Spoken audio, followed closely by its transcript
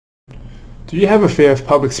Do you have a fear of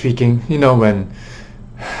public speaking? You know, when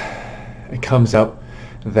it comes up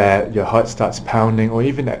that your heart starts pounding, or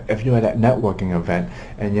even if you're at that networking event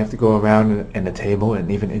and you have to go around in the table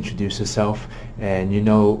and even introduce yourself, and you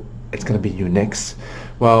know it's going to be you next.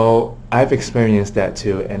 Well, I've experienced that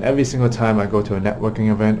too, and every single time I go to a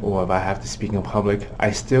networking event or if I have to speak in public,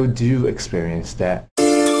 I still do experience that.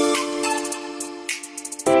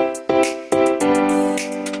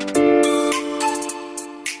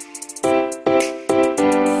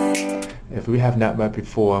 If we have not met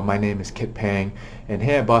before, my name is Kit Pang, and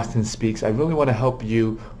here at Boston Speaks, I really want to help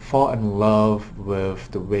you fall in love with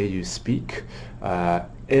the way you speak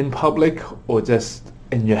in public, or just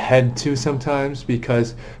in your head too sometimes,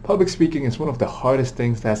 because public speaking is one of the hardest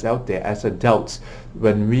things that's out there as adults.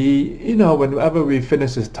 When whenever we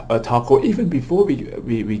finish a talk, or even before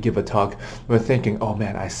we give a talk, we're thinking, oh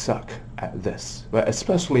man, I suck at this. But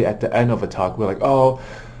especially at the end of a talk, we're like, oh,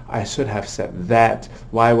 I should have said that.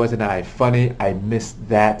 Why wasn't I funny? I missed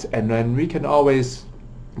that. And then we can always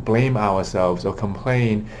blame ourselves or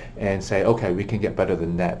complain and say, okay, we can get better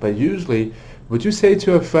than that. But usually, would you say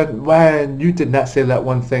to a friend, man, you did not say that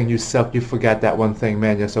one thing, you suck, you forgot that one thing,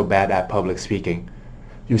 man, you're so bad at public speaking.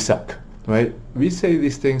 You suck, right? We say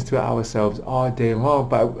these things to ourselves all day long,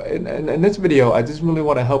 but in this video, I just really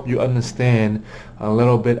want to help you understand a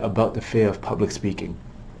little bit about the fear of public speaking.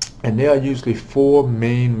 And there are usually four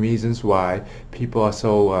main reasons why people are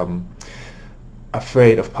so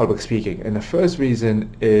afraid of public speaking. And the first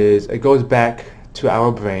reason is, it goes back to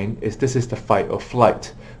our brain, is this is the fight or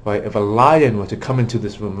flight, right? If a lion were to come into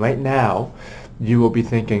this room right now, you will be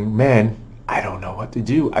thinking, man, I don't know what to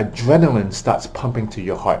do. Adrenaline starts pumping to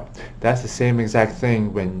your heart. That's the same exact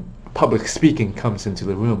thing when public speaking comes into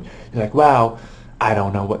the room. You're like, wow, I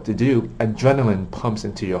don't know what to do. Adrenaline pumps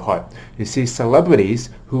into your heart. You see,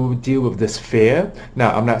 celebrities who deal with this fear,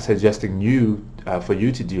 now I'm not suggesting for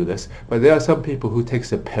you to do this, but there are some people who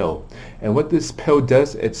takes a pill. And what this pill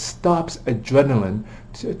does, it stops adrenaline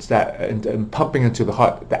and pumping into the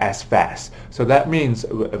heart as fast. So that means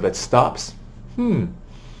if it stops, you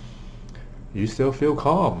still feel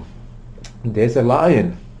calm. There's a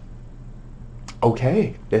lion.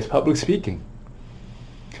 Okay, there's public speaking.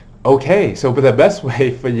 Okay, so but the best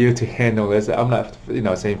way for you to handle this, I'm not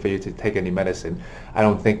saying for you to take any medicine. I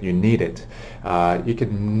don't think you need it. You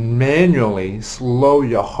can manually slow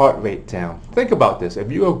your heart rate down. Think about this.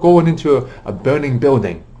 If you are going into a burning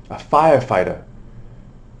building, a firefighter,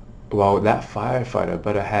 well, that firefighter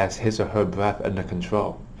better has his or her breath under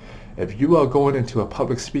control. If you are going into a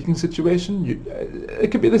public speaking situation,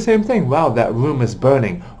 it could be the same thing. Wow, that room is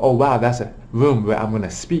burning. Oh wow, that's a room where I'm going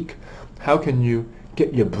to speak. How can you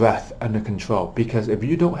get your breath under control? Because if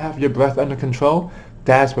you don't have your breath under control,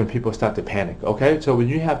 that's when people start to panic. Okay, so when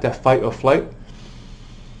you have that fight or flight,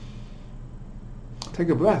 take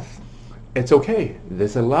a breath. It's okay.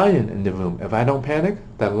 There's a lion in the room. If I don't panic,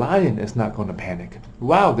 the lion is not going to panic.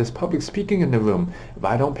 Wow, there's public speaking in the room. If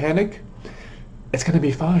I don't panic, it's going to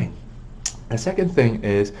be fine. The second thing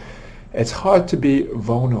is, it's hard to be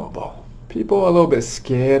vulnerable. People are a little bit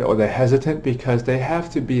scared, or they're hesitant because they have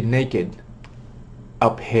to be naked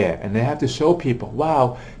up here, and they have to show people,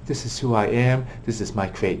 wow, this is who I am, this is my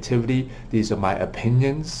creativity, these are my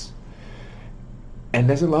opinions. And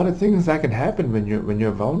there's a lot of things that can happen when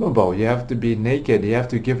you're vulnerable. You have to be naked, you have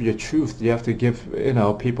to give your truth, you have to give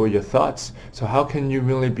people your thoughts. So how can you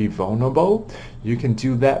really be vulnerable? You can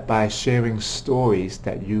do that by sharing stories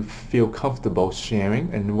that you feel comfortable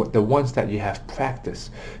sharing, and the ones that you have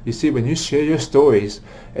practiced. You see, when you share your stories,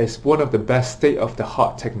 it's one of the best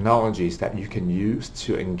state-of-the-art technologies that you can use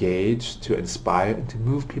to engage, to inspire, and to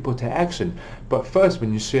move people to action. But first,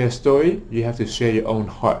 when you share a story, you have to share your own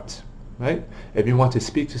heart. Right? If you want to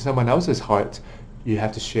speak to someone else's heart, you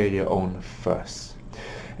have to share your own first.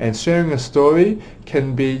 And sharing a story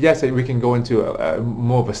can be, yes, we can go into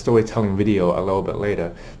more of a storytelling video a little bit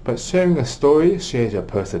later, but sharing a story shares your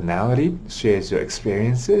personality, shares your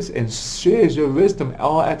experiences, and shares your wisdom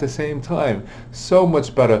all at the same time. So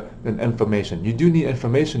much better than information. You do need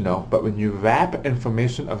information though, but when you wrap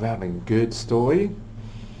information around a good story,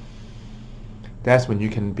 that's when you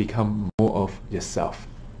can become more of yourself.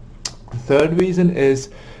 Third reason is,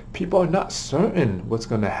 people are not certain what's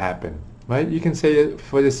going to happen, right? You can say it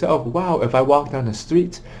for yourself, wow, if I walk down the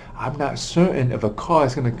street, I'm not certain if a car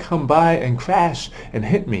is going to come by and crash and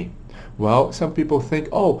hit me. Well, some people think,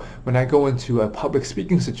 oh, when I go into a public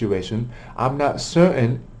speaking situation, I'm not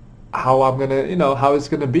certain how I'm going to, how it's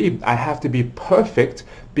going to be. I have to be perfect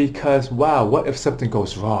because, wow, what if something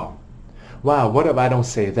goes wrong? Wow, what if I don't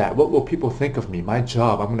say that? What will people think of me? My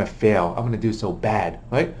job, I'm going to fail. I'm going to do so bad,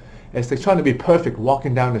 right? It's like trying to be perfect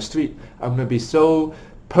walking down the street. I'm going to be so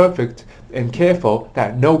perfect and careful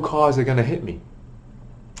that no cars are going to hit me.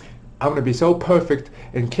 I'm going to be so perfect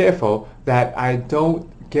and careful that I don't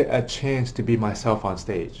get a chance to be myself on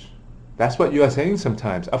stage. That's what you are saying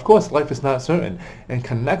sometimes. Of course, life is not certain, and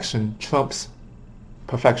connection trumps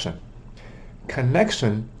perfection.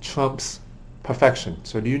 Connection trumps perfection.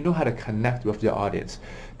 So do you know how to connect with your audience?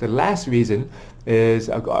 The last reason is,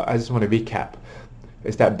 I just want to recap,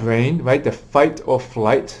 is that brain, right? The fight or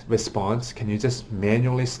flight response. Can you just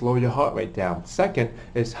manually slow your heart rate down? Second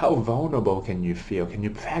is, how vulnerable can you feel? Can you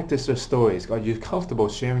practice your stories? Are you comfortable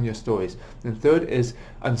sharing your stories? And third is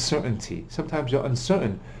uncertainty. Sometimes you're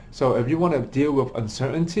uncertain. So if you want to deal with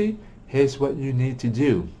uncertainty, here's what you need to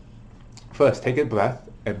do. First, take a breath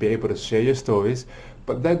and be able to share your stories,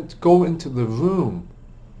 but then go into the room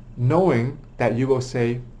knowing that you will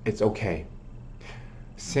say, it's okay.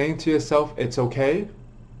 Saying to yourself, it's okay,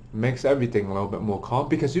 makes everything a little bit more calm,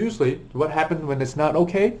 because usually what happens when it's not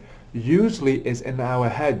okay, usually is in our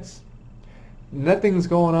heads. Nothing's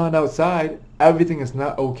going on outside, everything is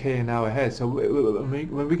not okay in our heads. So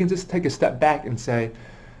when we can just take a step back and say,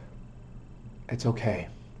 it's okay,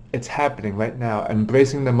 it's happening right now,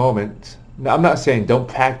 embracing the moment. Now, I'm not saying don't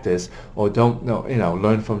practice or don't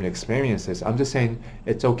learn from your experiences. I'm just saying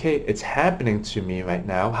it's okay. It's happening to me right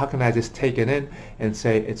now. How can I just take it in and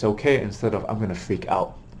say it's okay instead of I'm going to freak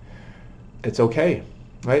out? It's okay,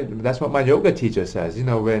 right? That's what my yoga teacher says.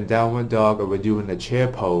 We're in downward dog or we're doing the chair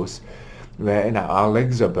pose where our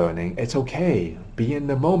legs are burning. It's okay. Be in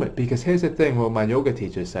the moment, because here's the thing. What my yoga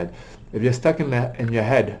teacher said: if you're stuck in your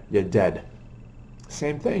head, you're dead.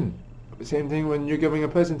 Same thing. Same thing when you're giving a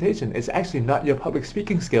presentation. It's actually not your public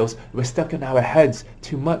speaking skills. We're stuck in our heads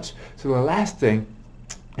too much. So the last thing,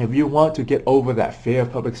 if you want to get over that fear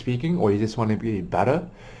of public speaking, or you just want to be better,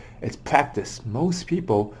 it's practice. Most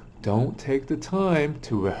people don't take the time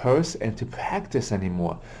to rehearse and to practice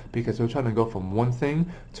anymore, because we're trying to go from one thing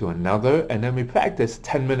to another, and then we practice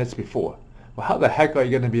 10 minutes before. Well, how the heck are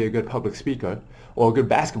you going to be a good public speaker, or a good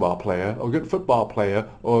basketball player, or a good football player,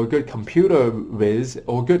 or a good computer whiz,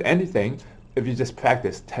 or good anything if you just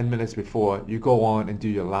practice 10 minutes before you go on and do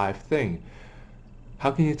your live thing?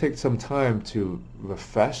 How can you take some time to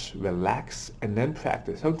refresh, relax, and then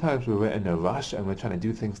practice? Sometimes we're in a rush and we're trying to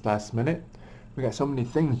do things last minute. We got so many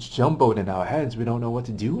things jumbled in our heads, we don't know what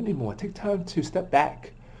to do anymore. Take time to step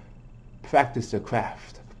back, practice your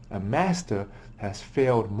craft. A master has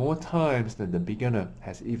failed more times than the beginner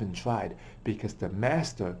has even tried, because the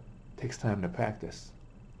master takes time to practice.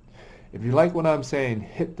 If you like what I'm saying,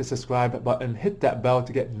 hit the subscribe button, hit that bell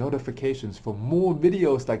to get notifications for more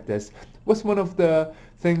videos like this. What's one of the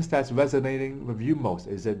things that's resonating with you most?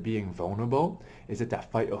 Is it being vulnerable? Is it that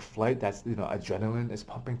fight or flight that's, adrenaline is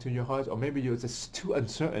pumping to your heart? Or maybe you're just too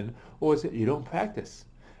uncertain? Or is it you don't practice?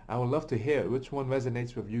 I would love to hear which one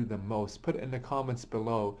resonates with you the most. Put it in the comments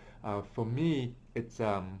below. For me, it's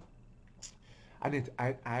I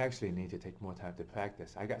actually need to take more time to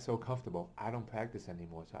practice. I got so comfortable. I don't practice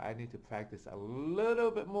anymore, so I need to practice a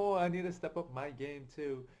little bit more. I need to step up my game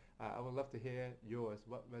too. I would love to hear yours.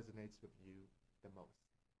 What resonates with you the most?